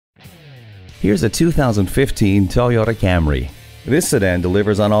Here's a 2015 Toyota Camry. This sedan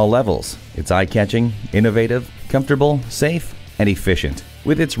delivers on all levels. It's eye-catching, innovative, comfortable, safe, and efficient.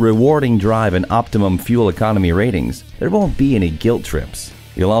 With its rewarding drive and optimum fuel economy ratings, there won't be any guilt trips.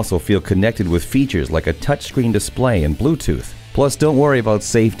 You'll also feel connected with features like a touchscreen display and Bluetooth. Plus, don't worry about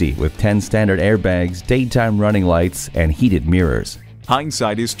safety with 10 standard airbags, daytime running lights, and heated mirrors.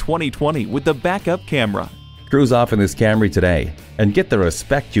 Hindsight is 20/20 with the backup camera. Cruise off in this Camry today and get the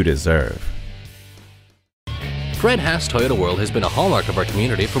respect you deserve. Fred Haas Toyota World has been a hallmark of our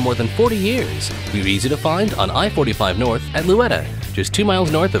community for more than 40 years. We're easy to find on I-45 North at Louetta, just 2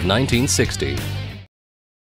 miles north of 1960.